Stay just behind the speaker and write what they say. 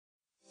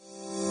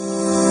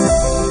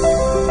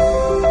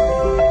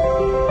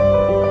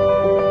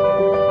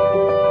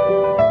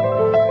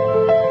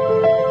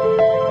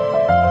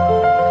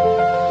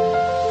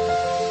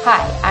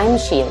I'm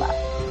Sheila.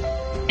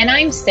 And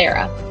I'm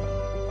Sarah.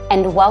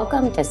 And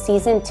welcome to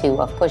Season 2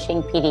 of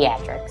Pushing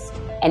Pediatrics,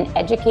 an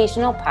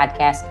educational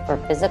podcast for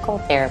physical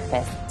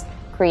therapists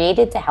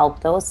created to help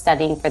those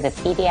studying for the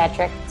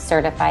Pediatric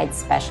Certified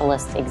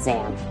Specialist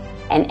exam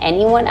and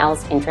anyone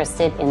else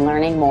interested in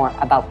learning more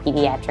about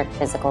pediatric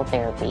physical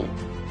therapy.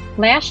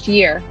 Last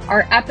year,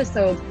 our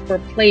episodes were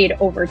played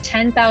over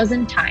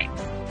 10,000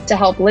 times to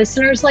help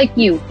listeners like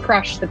you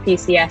crush the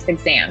PCS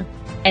exam,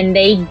 and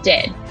they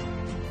did.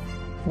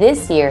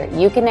 This year,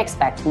 you can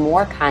expect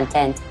more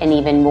content and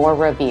even more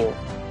review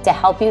to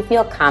help you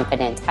feel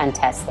confident on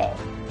test day.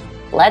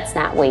 Let's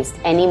not waste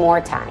any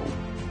more time.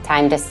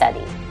 Time to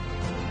study.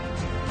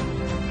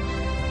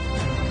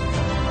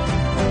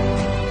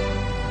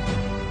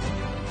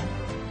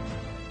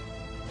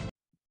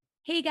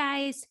 Hey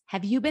guys,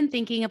 have you been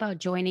thinking about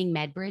joining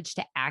MedBridge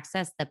to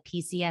access the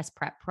PCS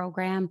prep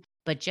program,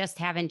 but just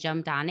haven't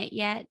jumped on it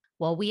yet?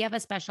 Well, we have a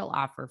special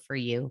offer for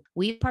you.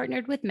 We've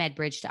partnered with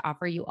MedBridge to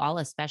offer you all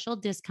a special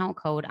discount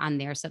code on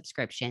their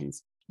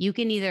subscriptions. You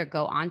can either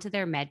go onto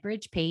their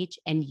MedBridge page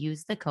and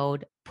use the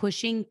code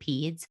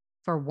PUSHINGPEDS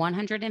for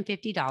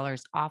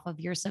 $150 off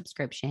of your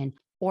subscription,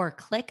 or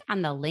click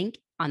on the link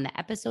on the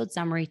episode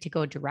summary to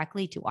go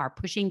directly to our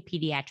Pushing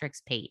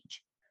Pediatrics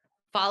page.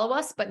 Follow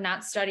us, but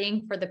not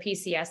studying for the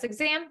PCS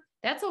exam?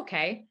 That's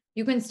okay.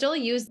 You can still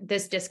use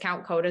this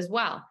discount code as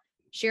well.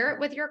 Share it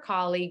with your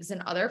colleagues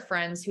and other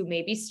friends who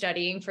may be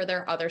studying for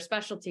their other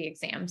specialty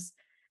exams.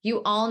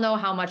 You all know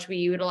how much we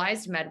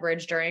utilized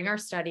MedBridge during our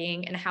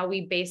studying and how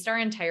we based our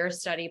entire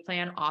study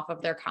plan off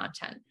of their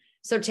content.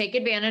 So take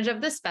advantage of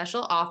this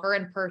special offer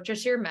and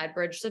purchase your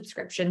MedBridge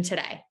subscription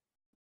today.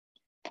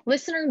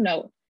 Listener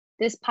note,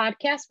 this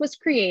podcast was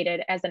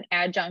created as an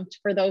adjunct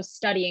for those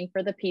studying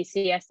for the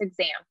PCS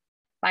exam.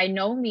 By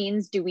no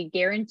means do we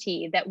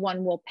guarantee that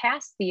one will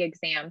pass the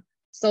exam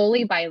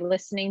solely by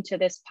listening to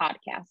this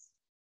podcast.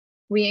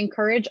 We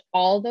encourage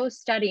all those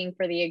studying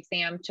for the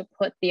exam to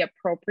put the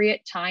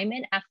appropriate time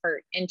and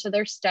effort into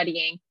their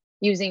studying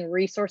using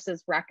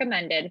resources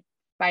recommended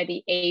by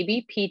the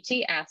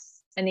ABPTS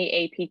and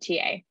the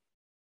APTA.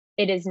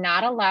 It is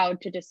not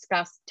allowed to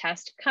discuss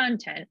test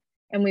content,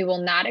 and we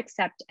will not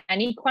accept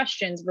any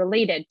questions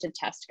related to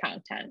test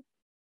content.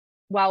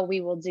 While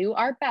we will do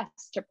our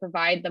best to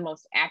provide the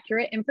most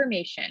accurate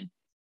information,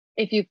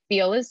 if you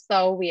feel as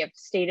though we have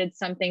stated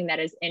something that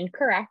is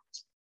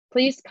incorrect,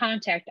 please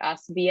contact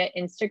us via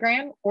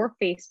Instagram or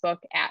Facebook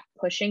at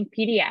Pushing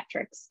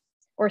Pediatrics,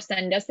 or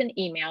send us an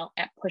email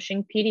at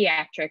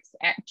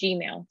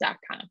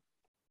pushingpediatrics@gmail.com.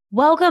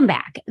 Welcome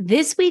back.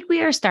 This week,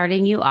 we are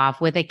starting you off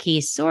with a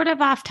case sort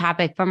of off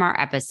topic from our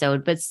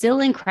episode, but still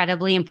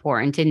incredibly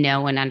important to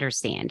know and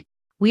understand.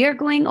 We are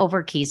going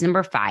over case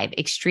number 5,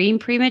 extreme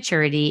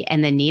prematurity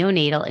and the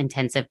neonatal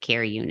intensive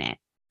care unit.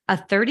 A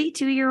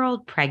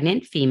 32-year-old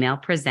pregnant female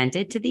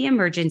presented to the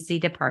emergency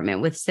department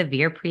with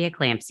severe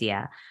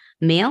preeclampsia.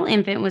 Male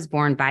infant was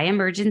born by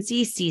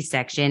emergency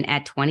C-section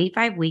at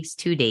 25 weeks,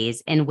 2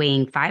 days, and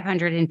weighing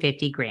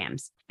 550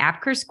 grams.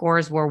 APCR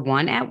scores were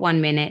 1 at 1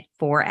 minute,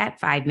 4 at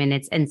 5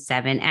 minutes, and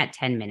 7 at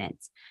 10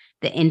 minutes.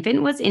 The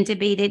infant was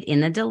intubated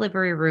in the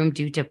delivery room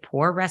due to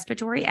poor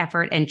respiratory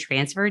effort and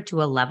transferred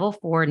to a level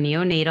 4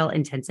 neonatal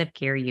intensive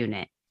care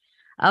unit.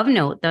 Of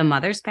note, the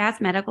mother's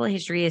past medical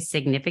history is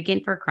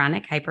significant for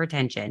chronic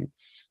hypertension.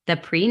 The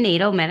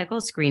prenatal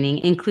medical screening,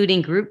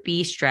 including Group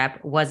B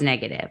strep, was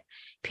negative.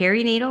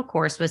 Perinatal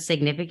course was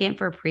significant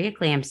for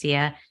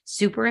preeclampsia,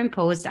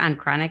 superimposed on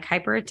chronic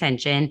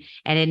hypertension,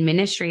 and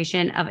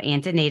administration of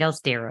antenatal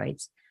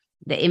steroids.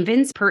 The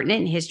infant's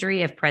pertinent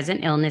history of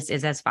present illness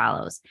is as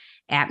follows: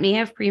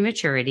 apnea of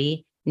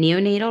prematurity,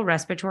 neonatal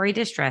respiratory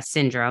distress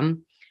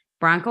syndrome,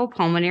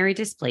 bronchopulmonary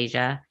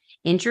dysplasia,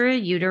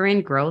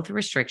 intrauterine growth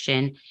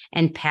restriction,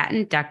 and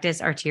patent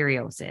ductus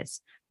arteriosus.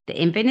 The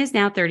infant is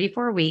now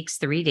 34 weeks,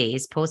 3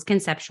 days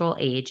post-conceptual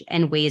age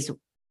and weighs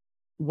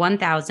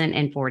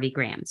 1,040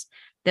 grams.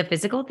 The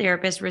physical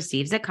therapist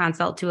receives a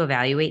consult to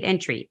evaluate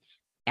and treat.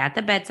 At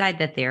the bedside,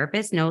 the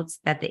therapist notes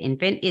that the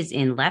infant is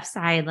in left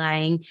side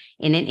lying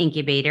in an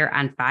incubator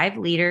on 5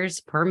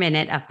 liters per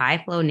minute of high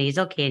flow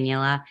nasal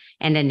cannula,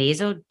 and a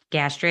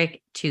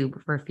nasogastric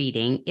tube for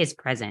feeding is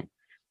present.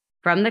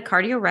 From the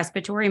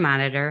cardiorespiratory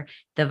monitor,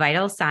 the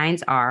vital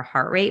signs are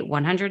heart rate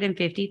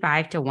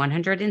 155 to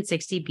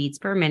 160 beats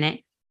per minute,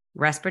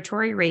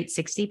 respiratory rate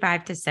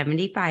 65 to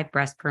 75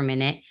 breaths per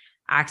minute,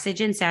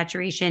 oxygen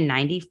saturation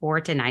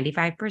 94 to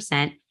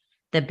 95%.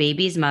 The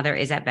baby's mother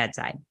is at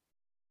bedside.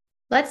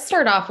 Let's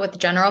start off with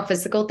general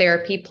physical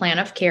therapy plan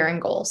of care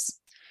and goals.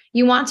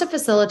 You want to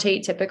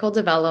facilitate typical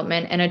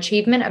development and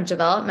achievement of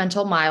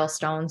developmental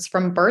milestones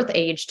from birth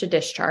age to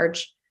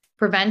discharge,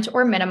 prevent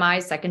or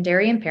minimize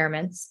secondary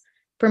impairments,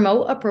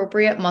 promote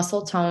appropriate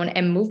muscle tone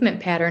and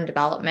movement pattern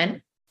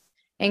development,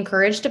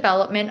 encourage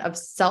development of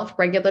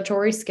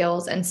self-regulatory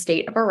skills and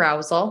state of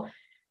arousal,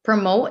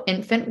 promote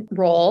infant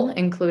role,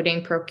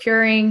 including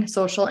procuring,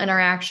 social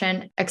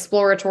interaction,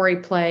 exploratory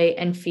play,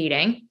 and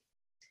feeding,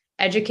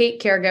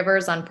 educate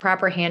caregivers on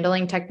proper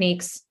handling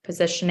techniques,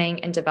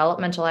 positioning, and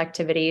developmental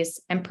activities,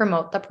 and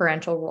promote the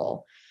parental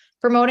role.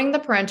 Promoting the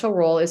parental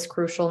role is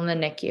crucial in the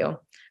NICU.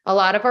 A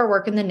lot of our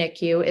work in the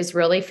NICU is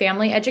really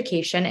family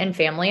education and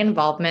family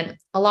involvement,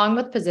 along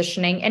with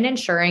positioning and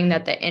ensuring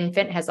that the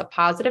infant has a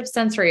positive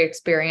sensory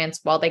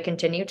experience while they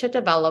continue to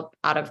develop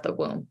out of the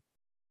womb.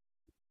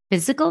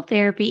 Physical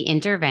therapy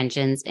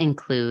interventions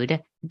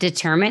include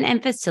determine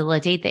and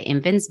facilitate the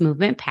infant's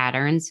movement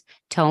patterns,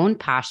 tone,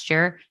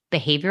 posture,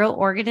 behavioral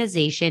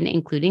organization,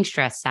 including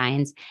stress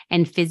signs,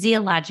 and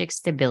physiologic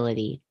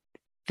stability.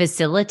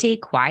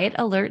 Facilitate quiet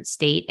alert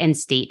state and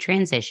state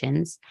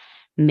transitions,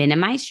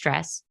 minimize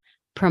stress,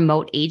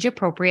 promote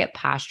age-appropriate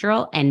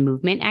postural and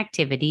movement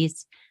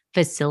activities,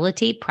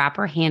 facilitate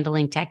proper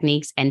handling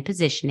techniques and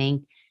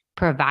positioning,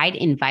 provide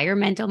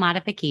environmental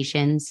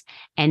modifications,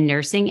 and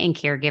nursing and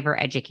caregiver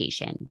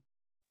education.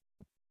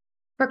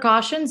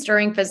 Precautions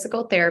during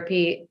physical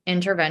therapy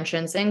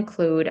interventions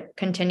include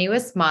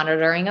continuous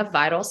monitoring of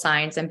vital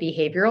signs and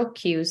behavioral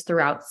cues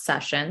throughout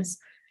sessions,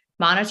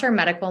 monitor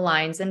medical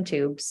lines and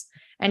tubes,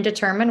 and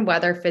determine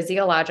whether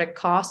physiologic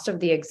cost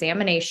of the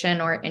examination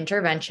or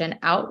intervention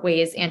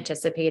outweighs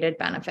anticipated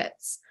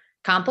benefits.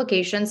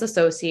 Complications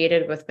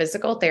associated with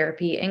physical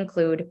therapy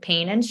include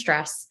pain and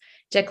stress,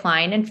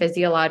 decline in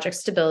physiologic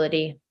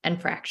stability, and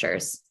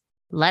fractures.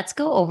 Let's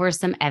go over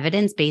some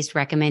evidence-based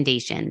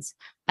recommendations.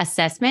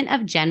 Assessment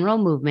of general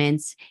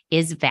movements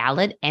is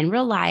valid and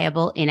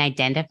reliable in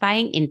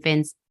identifying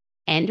infants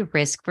and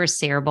risk for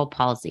cerebral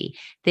palsy.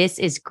 This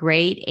is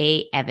grade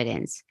A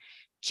evidence.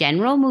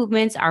 General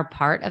movements are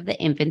part of the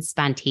infant's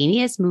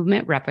spontaneous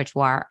movement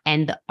repertoire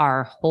and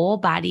are whole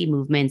body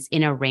movements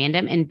in a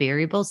random and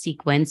variable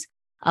sequence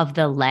of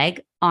the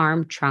leg,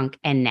 arm, trunk,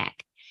 and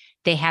neck.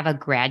 They have a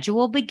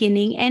gradual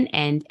beginning and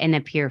end and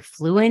appear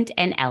fluent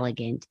and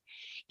elegant.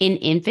 In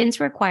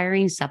infants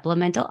requiring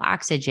supplemental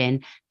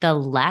oxygen, the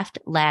left,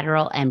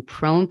 lateral, and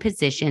prone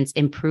positions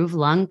improve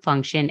lung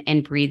function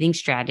and breathing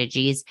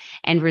strategies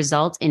and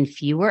result in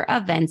fewer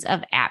events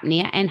of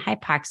apnea and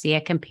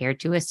hypoxia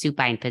compared to a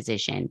supine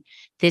position.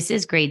 This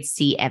is grade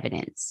C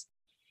evidence.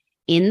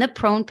 In the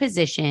prone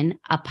position,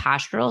 a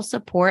postural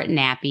support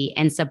nappy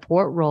and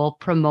support roll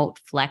promote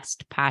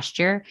flexed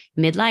posture,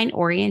 midline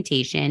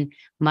orientation,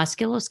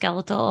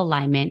 musculoskeletal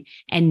alignment,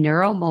 and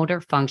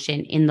neuromotor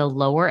function in the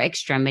lower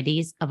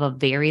extremities of a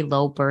very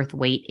low birth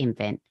weight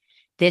infant.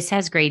 This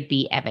has grade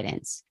B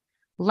evidence.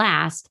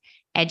 Last,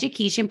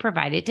 education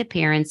provided to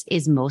parents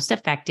is most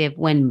effective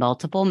when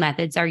multiple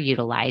methods are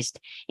utilized,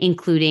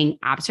 including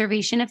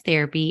observation of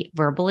therapy,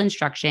 verbal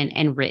instruction,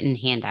 and written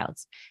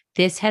handouts.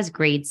 This has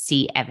grade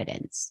C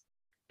evidence.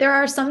 There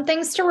are some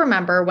things to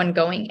remember when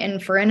going in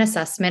for an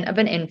assessment of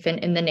an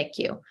infant in the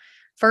NICU.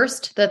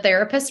 First, the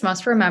therapist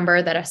must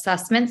remember that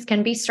assessments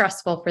can be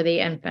stressful for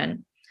the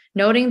infant.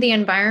 Noting the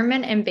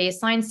environment and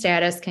baseline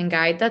status can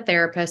guide the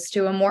therapist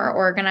to a more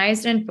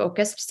organized and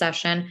focused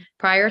session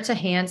prior to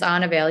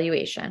hands-on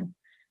evaluation.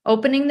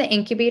 Opening the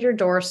incubator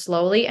door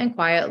slowly and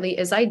quietly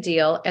is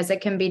ideal as it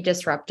can be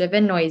disruptive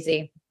and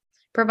noisy.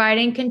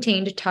 Providing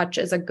contained touch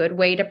is a good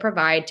way to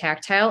provide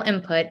tactile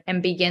input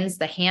and begins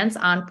the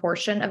hands-on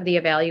portion of the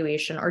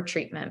evaluation or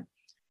treatment.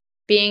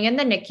 Being in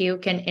the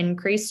NICU can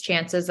increase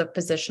chances of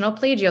positional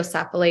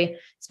plagiocephaly,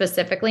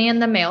 specifically in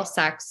the male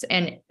sex,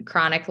 and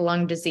chronic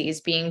lung disease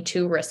being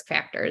 2 risk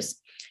factors.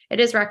 It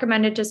is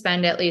recommended to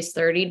spend at least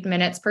 30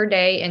 minutes per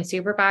day in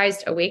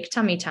supervised awake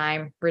tummy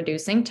time,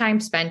 reducing time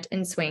spent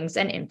in swings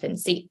and infant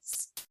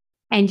seats.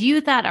 And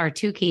you thought our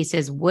 2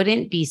 cases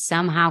wouldn't be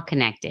somehow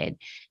connected.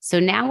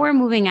 So now we're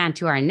moving on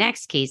to our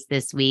next case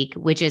this week,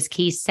 which is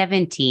case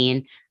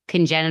 17,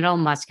 congenital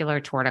muscular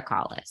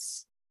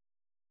torticollis.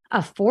 A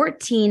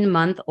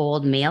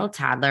 14-month-old male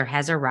toddler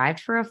has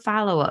arrived for a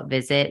follow-up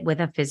visit with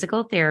a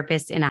physical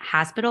therapist in a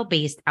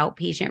hospital-based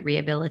outpatient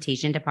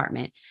rehabilitation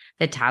department.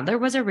 The toddler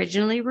was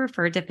originally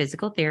referred to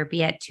physical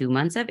therapy at 2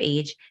 months of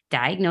age,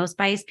 diagnosed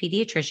by his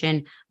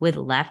pediatrician with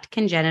left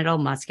congenital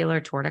muscular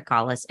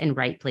torticollis and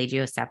right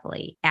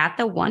plagiocephaly. At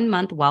the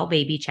 1-month well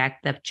baby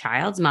check, the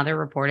child's mother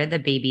reported the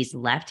baby's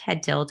left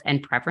head tilt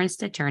and preference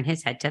to turn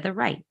his head to the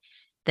right.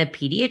 The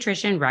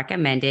pediatrician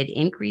recommended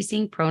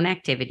increasing prone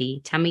activity,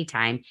 tummy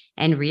time,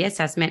 and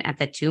reassessment at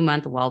the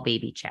 2-month well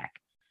baby check.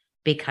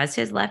 Because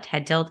his left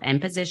head tilt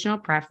and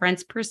positional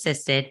preference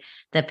persisted,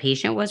 the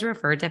patient was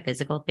referred to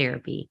physical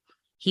therapy.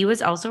 He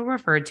was also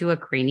referred to a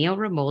cranial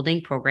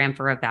remolding program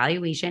for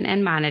evaluation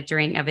and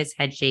monitoring of his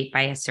head shape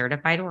by a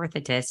certified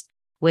orthotist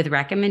with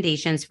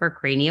recommendations for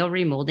cranial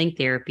remolding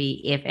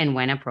therapy if and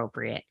when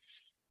appropriate.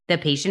 The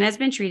patient has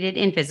been treated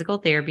in physical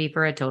therapy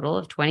for a total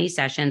of 20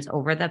 sessions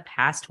over the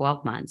past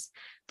 12 months.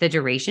 The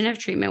duration of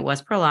treatment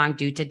was prolonged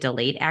due to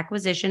delayed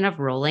acquisition of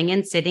rolling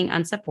and sitting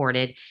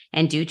unsupported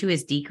and due to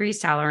his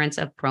decreased tolerance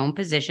of prone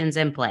positions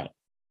and play.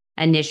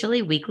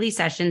 Initially, weekly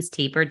sessions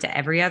tapered to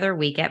every other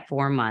week at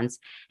 4 months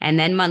and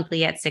then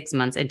monthly at 6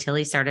 months until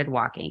he started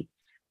walking.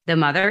 The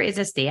mother is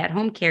a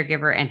stay-at-home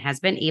caregiver and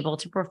has been able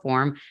to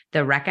perform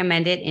the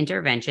recommended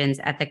interventions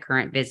at the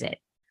current visit.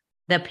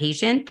 The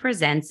patient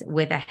presents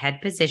with a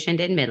head positioned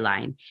in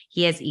midline.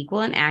 He has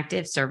equal and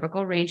active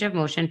cervical range of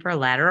motion for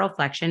lateral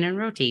flexion and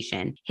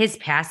rotation. His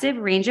passive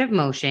range of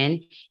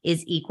motion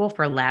is equal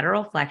for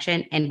lateral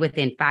flexion and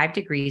within 5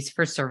 degrees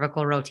for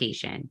cervical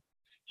rotation.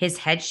 His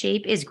head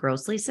shape is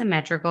grossly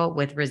symmetrical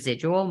with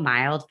residual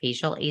mild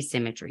facial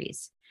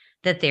asymmetries.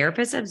 The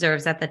therapist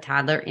observes that the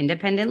toddler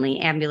independently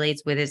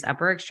ambulates with his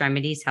upper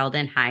extremities held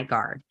in high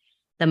guard.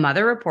 The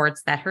mother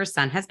reports that her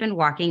son has been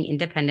walking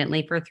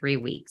independently for 3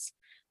 weeks.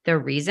 The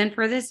reason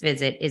for this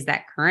visit is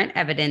that current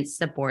evidence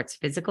supports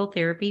physical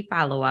therapy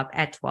follow-up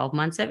at 12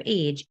 months of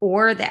age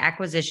or the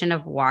acquisition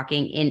of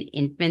walking in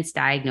infants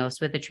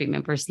diagnosed with a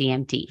treatment for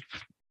CMT.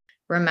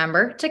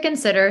 Remember to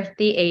consider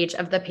the age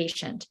of the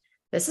patient.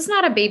 This is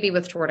not a baby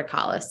with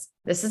torticollis.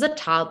 This is a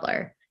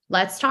toddler.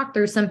 Let's talk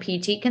through some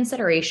PT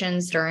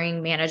considerations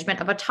during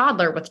management of a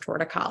toddler with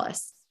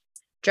torticollis.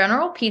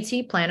 General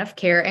PT plan of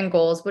care and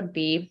goals would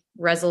be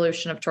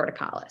resolution of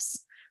torticollis.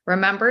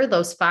 Remember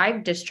those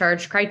 5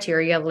 discharge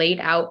criteria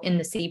laid out in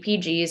the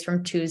CPGs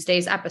from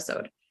Tuesday's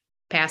episode.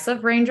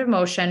 Passive range of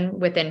motion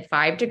within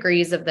 5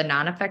 degrees of the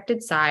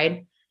non-affected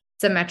side,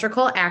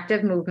 symmetrical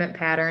active movement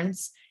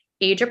patterns,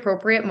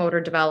 age-appropriate motor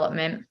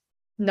development,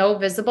 no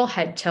visible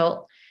head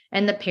tilt,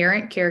 and the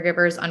parent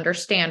caregivers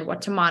understand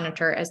what to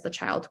monitor as the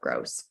child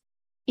grows.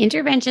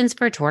 Interventions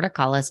for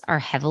torticollis are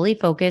heavily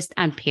focused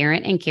on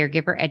parent and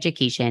caregiver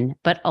education,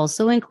 but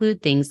also include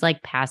things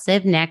like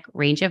passive neck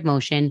range of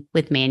motion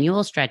with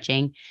manual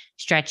stretching,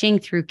 stretching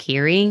through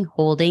carrying,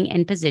 holding,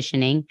 and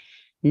positioning,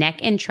 neck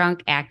and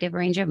trunk active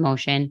range of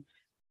motion,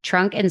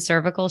 trunk and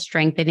cervical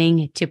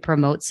strengthening to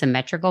promote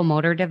symmetrical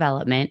motor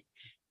development,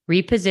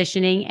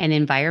 repositioning, and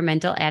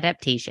environmental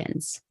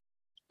adaptations.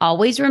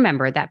 Always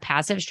remember that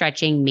passive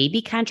stretching may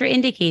be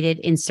contraindicated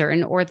in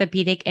certain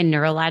orthopedic and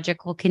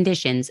neurological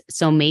conditions,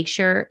 so make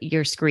sure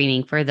you're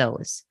screening for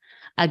those.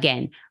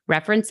 Again,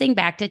 referencing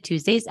back to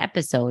Tuesday's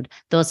episode,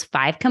 those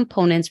 5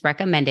 components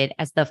recommended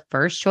as the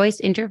first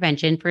choice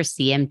intervention for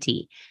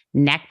CMT: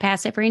 neck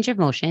passive range of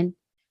motion,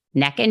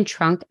 neck and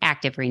trunk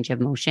active range of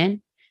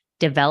motion,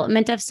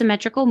 development of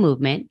symmetrical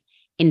movement,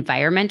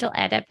 environmental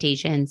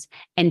adaptations,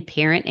 and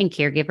parent and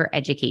caregiver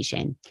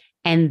education.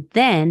 And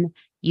then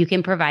you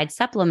can provide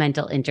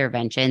supplemental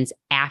interventions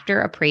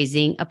after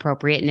appraising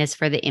appropriateness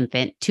for the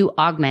infant to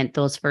augment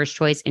those first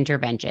choice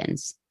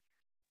interventions.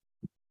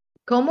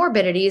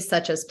 Comorbidities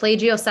such as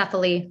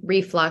plagiocephaly,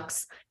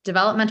 reflux,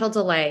 developmental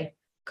delay,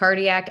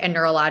 cardiac, and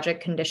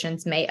neurologic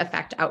conditions may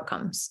affect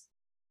outcomes.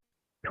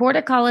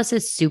 Torticollis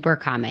is super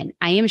common.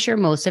 I am sure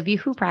most of you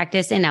who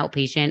practice in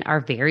outpatient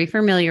are very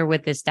familiar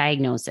with this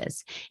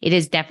diagnosis. It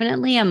is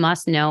definitely a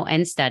must know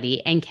and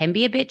study and can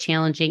be a bit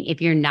challenging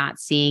if you're not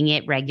seeing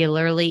it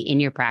regularly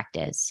in your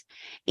practice.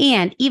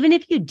 And even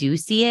if you do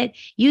see it,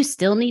 you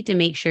still need to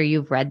make sure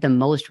you've read the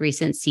most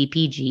recent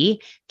CPG.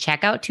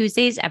 Check out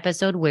Tuesday's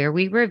episode where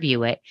we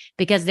review it,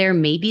 because there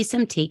may be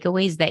some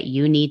takeaways that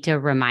you need to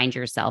remind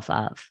yourself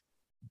of.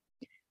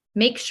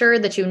 Make sure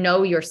that you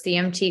know your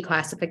CMT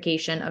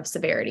classification of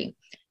severity.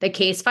 The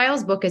case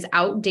files book is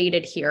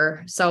outdated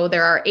here, so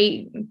there are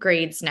 8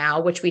 grades now,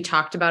 which we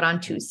talked about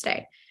on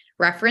Tuesday.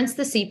 Reference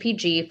the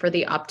CPG for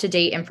the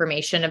up-to-date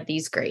information of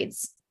these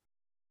grades.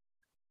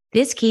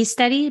 This case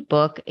study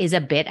book is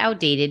a bit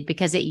outdated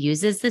because it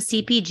uses the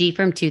CPG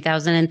from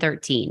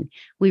 2013.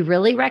 We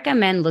really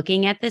recommend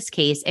looking at this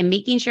case and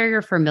making sure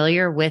you're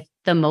familiar with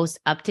the most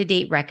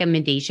up-to-date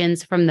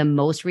recommendations from the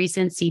most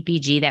recent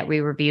CPG that we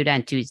reviewed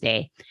on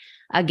Tuesday.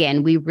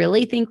 Again, we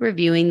really think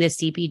reviewing the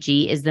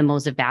CPG is the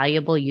most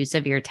valuable use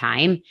of your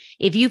time.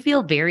 If you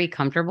feel very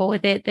comfortable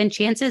with it, then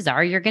chances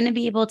are you're going to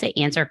be able to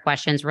answer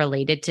questions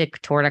related to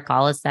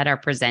torticollis that are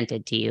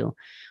presented to you.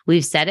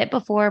 We've said it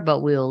before,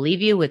 but we will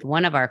leave you with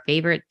one of our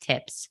favorite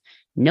tips: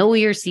 know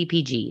your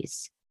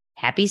CPGs.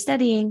 Happy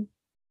studying.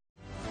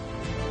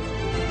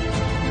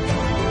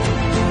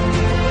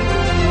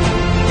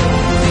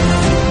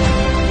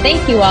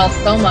 Thank you all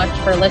so much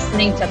for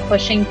listening to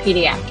Pushing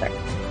Pediatrics.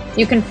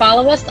 You can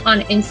follow us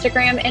on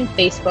Instagram and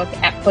Facebook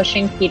at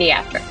Pushing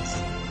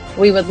Pediatrics.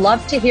 We would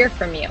love to hear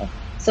from you,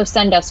 so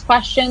send us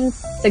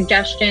questions,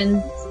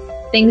 suggestions,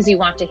 things you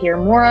want to hear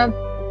more of,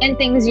 and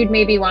things you'd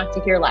maybe want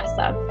to hear less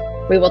of.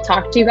 We will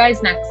talk to you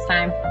guys next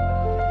time.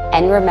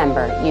 And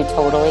remember, you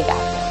totally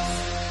got it.